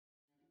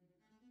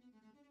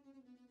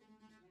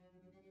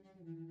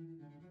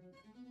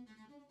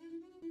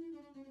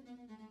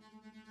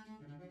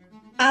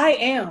I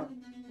am.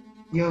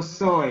 Yo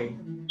soy.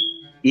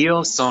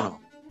 Io sono.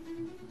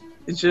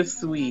 Je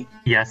suis.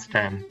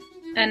 Jestem.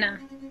 أنا.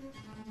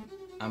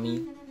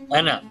 Ami.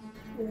 أنا.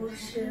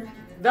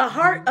 The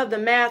heart of the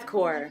math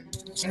core.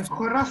 El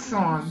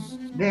corazón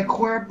del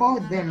cuerpo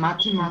de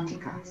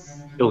matemáticas.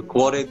 Il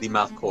cuore di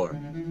Math Core.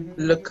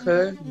 Le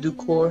cœur du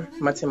corps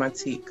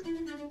mathématique.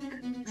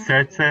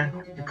 Serce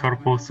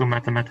korpusu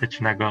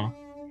matematycznego.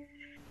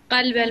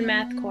 قلب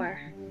الماث كور.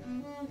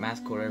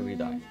 Math Core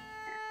Hriday.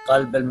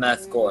 قلب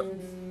الماث كور.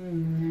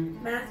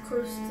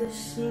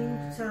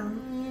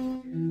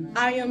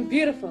 I am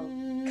beautiful,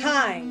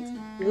 kind,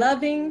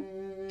 loving,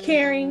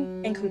 caring,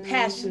 and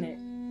compassionate.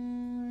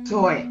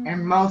 Soy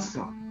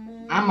hermoso,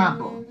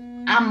 amable,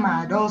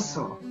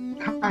 amoroso,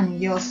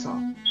 cariñoso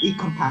y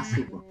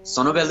compasivo.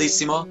 Sono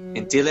bellissimo,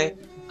 gentile,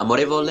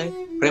 amorevole,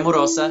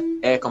 premurosa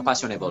e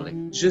compassionevole.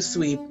 Je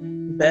suis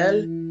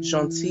belle,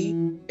 gentille,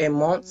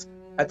 aimante,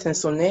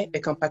 attentionnée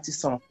et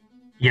compatissant.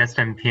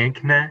 Jestem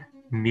piękny,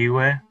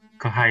 miły,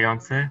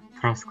 kochający,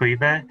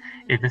 troskliwy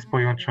i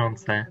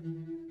wyspojący.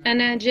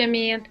 أنا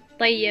جميل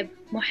طيب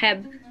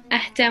محب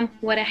أهتم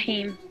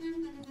ورحيم.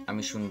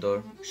 আমি সুন্দর,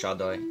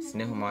 সদয়,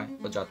 স্নেহময়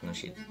ও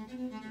যত্নশীল।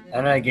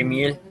 أنا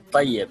جميل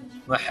طيب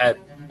محب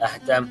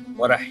أهتم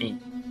ورحيم.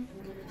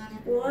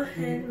 我很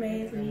美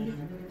丽，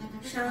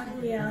善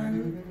良，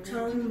充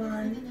满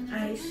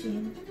爱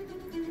心，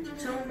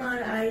充满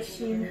爱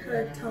心和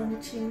同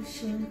情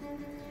心。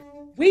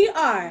We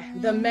are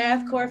the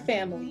Math Core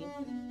family.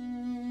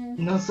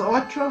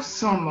 Nosotros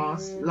somos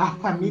la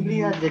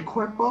familia de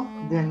cuerpo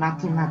de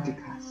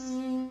matemáticas.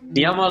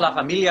 Siamo la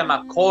famiglia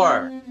Math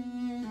Core.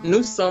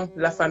 Nous sommes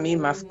la famille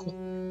Math Core.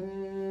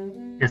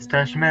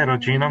 Jesteśmy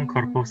rodziną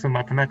korpusu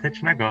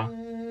matematycznego.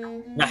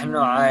 نحن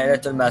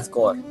عائلة الماث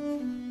كور.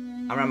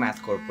 আমরা Math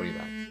Core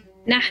পরিবার।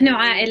 نحن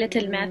عائلة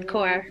الماث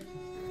كور.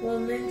 我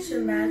们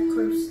是 Math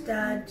Core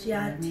大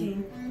家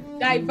庭。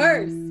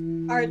 Diverse,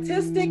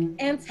 artistic,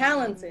 and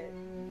talented.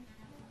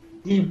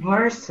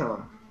 Diverso,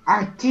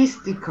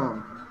 artístico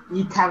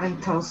y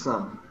talentoso.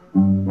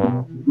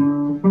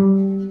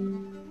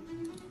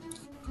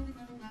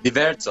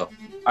 Diverso,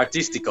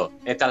 artistico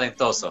e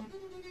talentoso.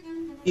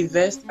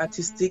 Divers,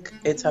 artistique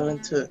et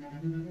talentueux.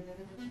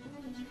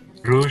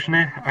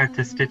 Różny,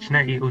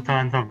 artystyczny i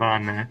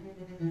utalentowany.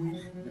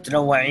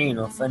 متنوعين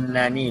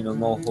وفنانين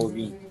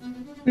وموهوبين.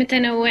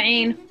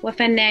 متنوعين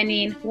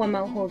وفنانين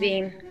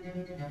وموهوبين.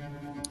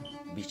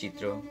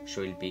 বিচিত্র,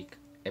 শৈল্পিক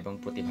এবং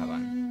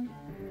প্রতিভাবান।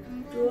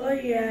 多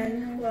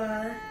元化，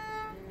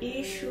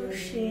艺术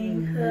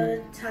性和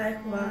才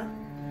华。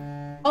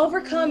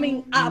 Overcoming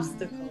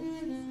obstacles.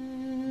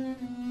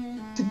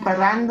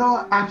 Superando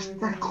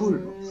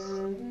obstáculos.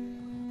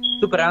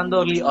 Superando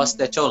gli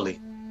ostacoli.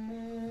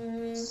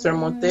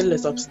 Surmonter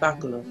les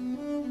obstacles.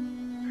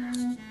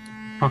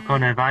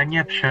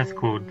 Pokonywanie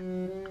przeszkód.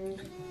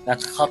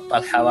 نتخطى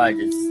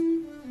الحواجز.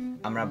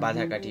 আমরা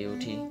বাধা কাটিয়ে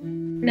উঠি।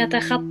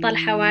 نتخطى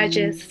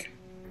الحواجز.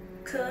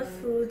 克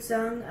服障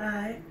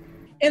碍。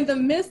 In the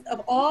midst of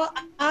all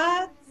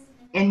odds.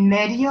 En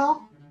medio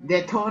de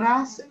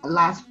todas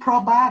las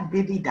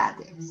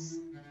probabilidades.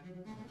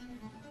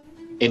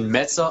 In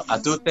mezzo a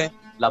tutte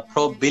la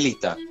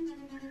probabilità.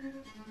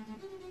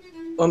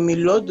 Au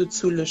milieu de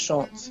tout le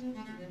champ.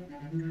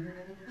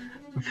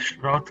 W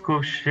środku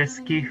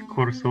wszystkich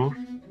kursów.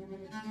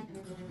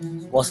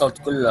 وسط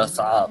كل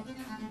الصعاب.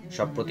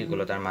 সব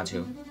প্রতিকূলতার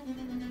মাঝেও।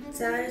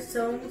 在种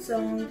种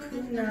困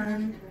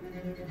难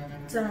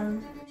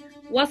中。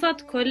 وسط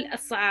كل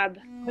الصعاب.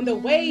 When the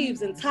waves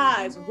and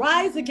tides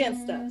rise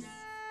against us.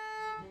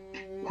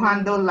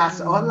 Cuando las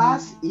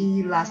olas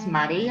y las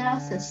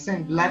mareas se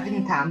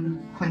levantan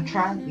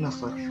contra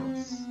nosotros.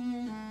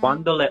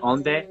 Quando le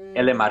onde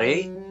e le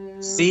maree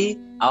si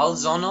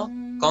alzano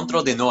contro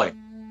di noi.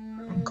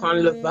 Quand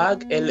le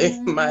vague et les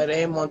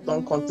marées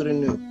montent contre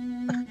nous.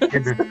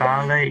 Kiedy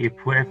fale i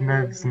pływny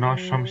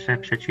wznoszą się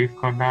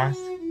przeciwko nas.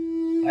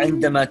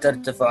 عندما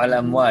ترتفع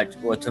الأمواج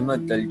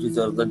وتمد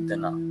الجزر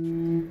ضدنا.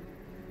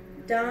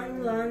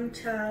 当浪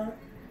潮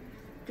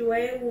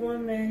对我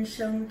们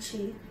生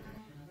气。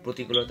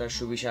 প্রতিকূলতার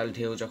সুবিশাল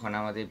ঢেউ যখন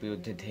আমাদের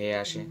বিরুদ্ধে ধেয়ে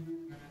আসে।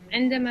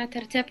 عندما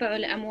ترتفع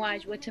الأمواج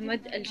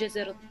وتمد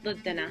الجزر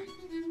ضدنا.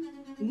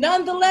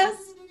 Nonetheless,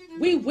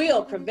 we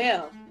will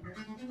prevail.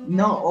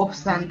 No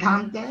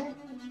obstante,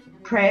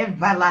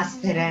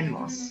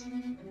 prevaleceremos.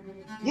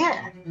 Yeah.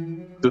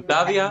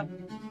 Tuttavia,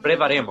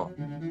 prevaremo.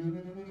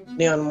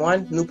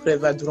 Néanmoins, nous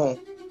prévaudrons.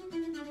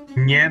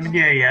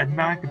 Niemniej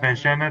jednak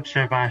będziemy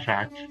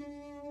przeważać.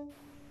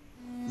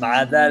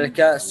 مع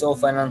ذلك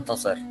سوف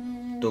ننتصر.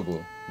 তবু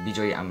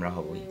বিজয়ী আমরা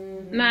হবই।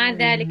 مع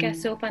ذلك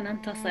سوف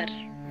ننتصر.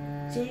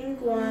 尽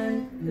管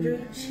如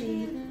此，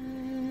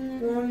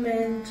我们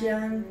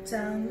将将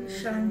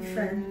上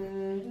分。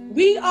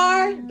 We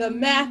are the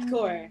Math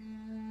Core.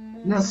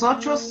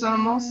 Nosotros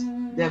somos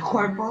del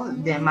cuerpo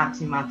de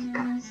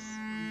matemáticas.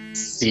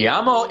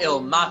 Siamo il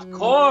Math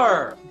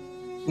Core.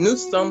 Nous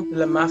sommes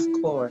le Math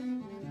Core.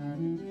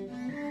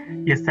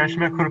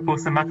 Jesteśmy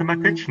korpusem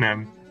matematycznym.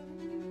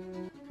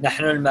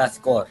 نحن الماث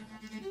كور.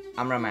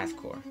 আমরা Math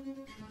Core.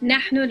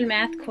 نحن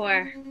الماث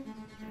كور.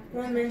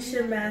 Women's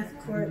Math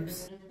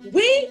Corps.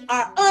 We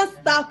are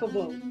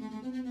unstoppable.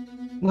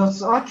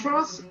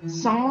 Nosotros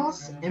somos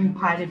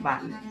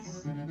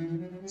imparables.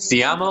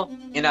 Siamo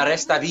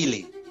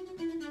inarrestabili.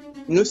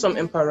 Nous sommes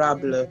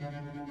imparables.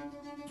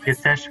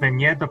 Jesteśmy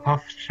nie do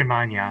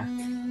powstrzymania.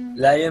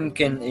 لا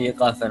يمكن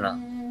إيقافنا.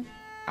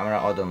 আমরা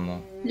অদম্য।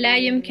 لا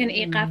يمكن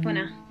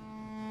إيقافنا.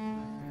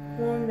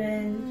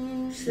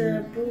 Women's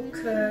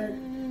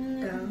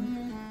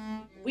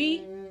We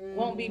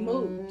won't be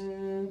moved.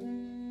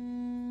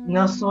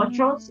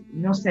 Nosotros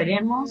no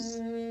seremos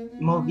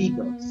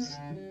movidos.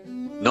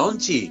 Non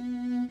ci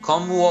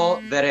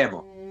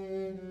commuoveremo.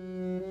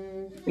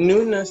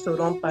 Nous ne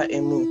serons pas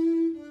émus.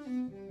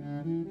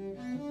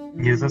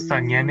 Nie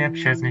zostaniemy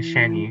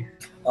przezniesieni.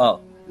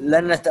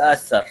 لن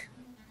نتأثر.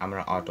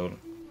 আমরা অটল।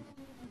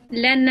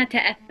 لن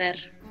نتأثر.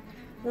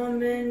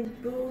 Women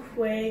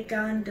buhwe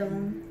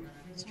gandom.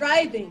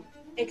 Striving,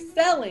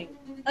 excelling,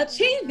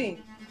 achieving.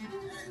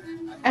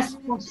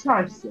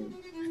 Esforzarse,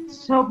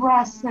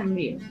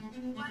 sobrassalir,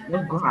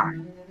 lograr.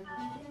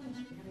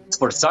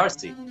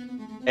 Sforzarsi,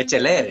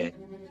 eccellere,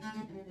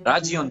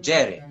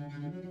 raggiungere.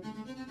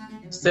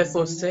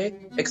 S'efforcer,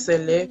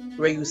 exceller,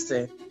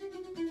 réussir.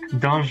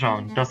 Dążą,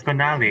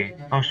 doskonali,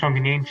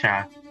 osiągnięcia.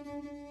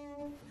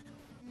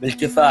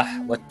 بالكفاح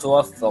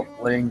والتوفق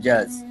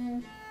والإنجاز.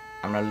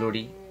 আমরা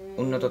lorry,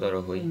 উন্নততর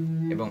হই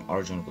এবং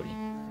অর্জন করি।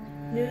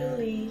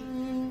 Newly,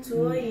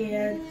 作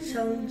业成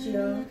就.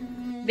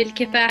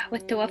 بالكفاح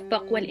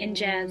والتوفق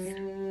والإنجاز.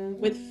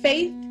 With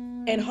faith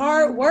and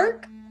hard work.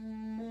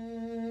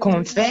 Con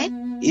fe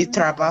y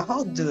trabajo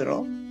duro.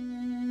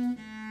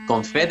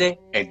 Con fede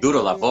e duro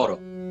lavoro.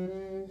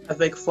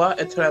 Avec foi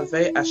et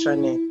travail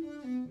acharné.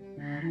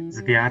 Z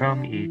wiarą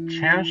i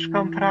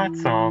ciężką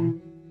pracą.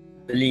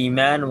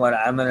 بالإيمان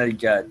والعمل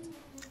الجاد.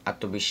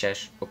 আত্মবিশ্বাস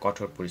ও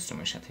কঠোর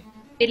পরিশ্রমের সাথে।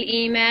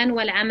 بالإيمان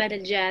والعمل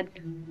الجاد.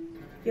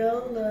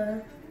 Yola,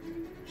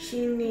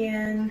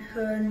 Shinian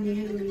he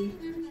newly.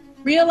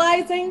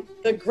 Realizing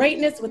the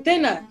greatness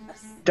within us.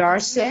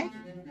 Darse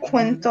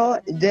cuento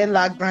de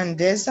la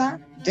grandeza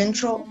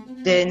dentro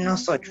de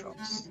nosotros.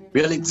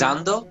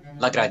 Realizzando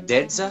la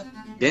grandezza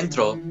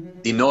dentro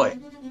di noi.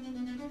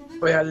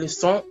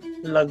 Réalisons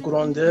la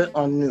grandeur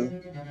en nous.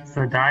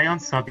 Zdając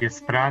sobie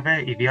sprawę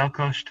i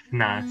wielkość w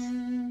nas.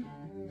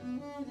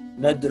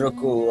 ندرك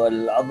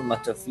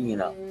العظمة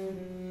فينا.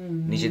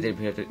 নিজেদের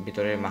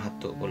ভিতরের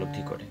মাহাত্ম্য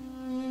উপলব্ধি করে।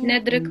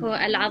 ندرك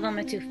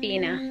العظمة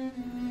فينا.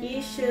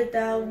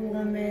 Ishida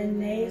woman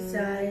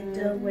nezai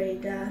de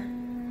weda.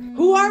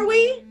 Who are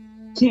we?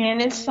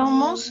 ¿Quiénes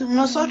somos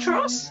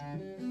nosotros?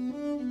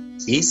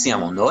 Chi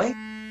siamo noi?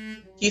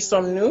 Qui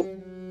sommes-nous?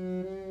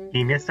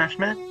 Kim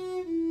jesteśmy?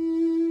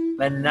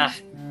 من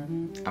نحن.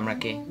 আমরা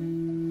কে?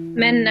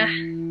 من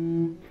نحن.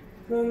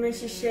 Woman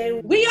shishay.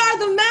 We are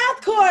the Math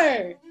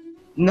Corps.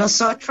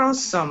 Nosotros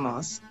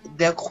somos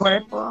del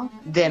cuerpo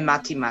de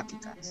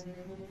matemáticas.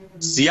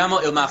 Siamo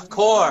il Math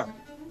Corps.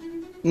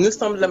 Nous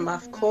sommes le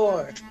Math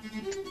Corps.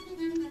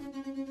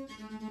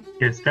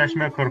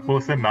 Jesteśmy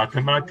korpusem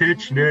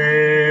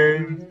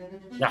matematycznym.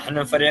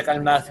 نحن فريق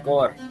الماث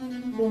كور.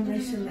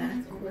 Woman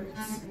math corps.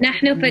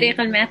 نحن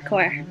فريق الماث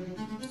كور.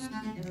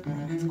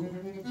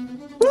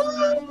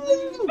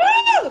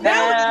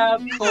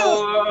 Math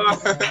Corps.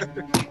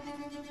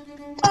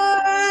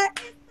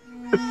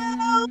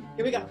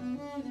 Here we go.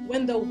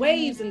 When the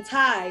waves and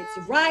tides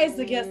rise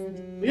against.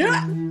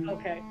 Yeah.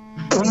 Okay.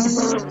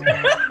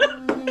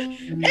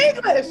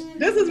 English.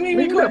 This is me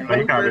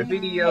recording.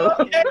 Video.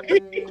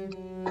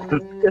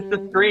 It's the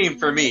scream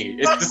for me.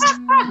 It's the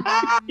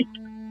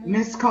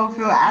Miss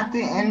Cofield, at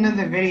the end of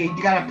the video,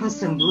 you gotta put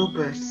some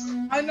bloopers.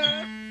 I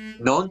know.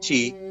 Non ci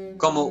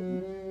como.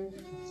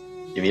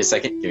 Give me a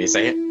second. Give me a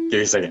second. Give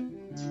me a second.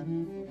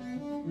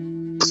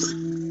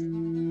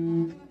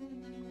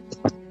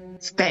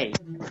 Stay.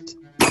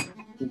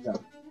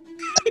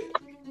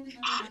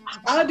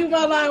 I'll do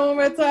my line one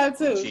more time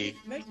too. Ci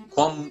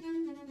com.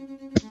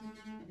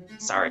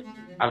 Sorry.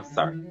 I'm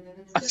sorry.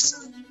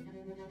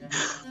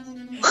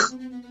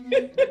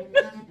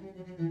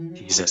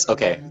 Jesus.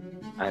 Okay.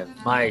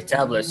 My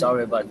tablet,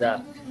 sorry about that.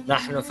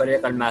 نحن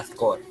فريق الماث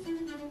كور.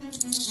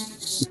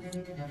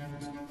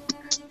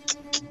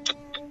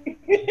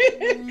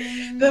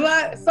 The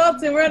line,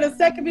 Sultan, we're on the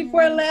second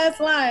before last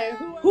line.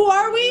 Who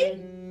are we?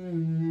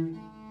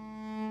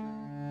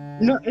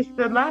 No, it's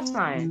the last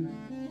line.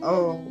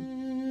 Oh.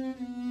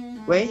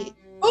 Wait.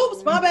 Oops,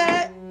 my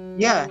bad.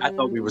 Yeah. I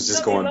thought we was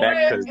just Help going me, back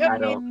Lord. because I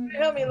don't.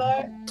 Help me,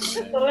 Lord.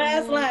 The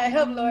last line.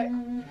 Help me, Lord.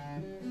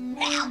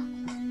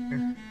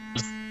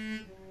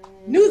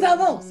 Nous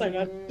avons,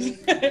 sorry.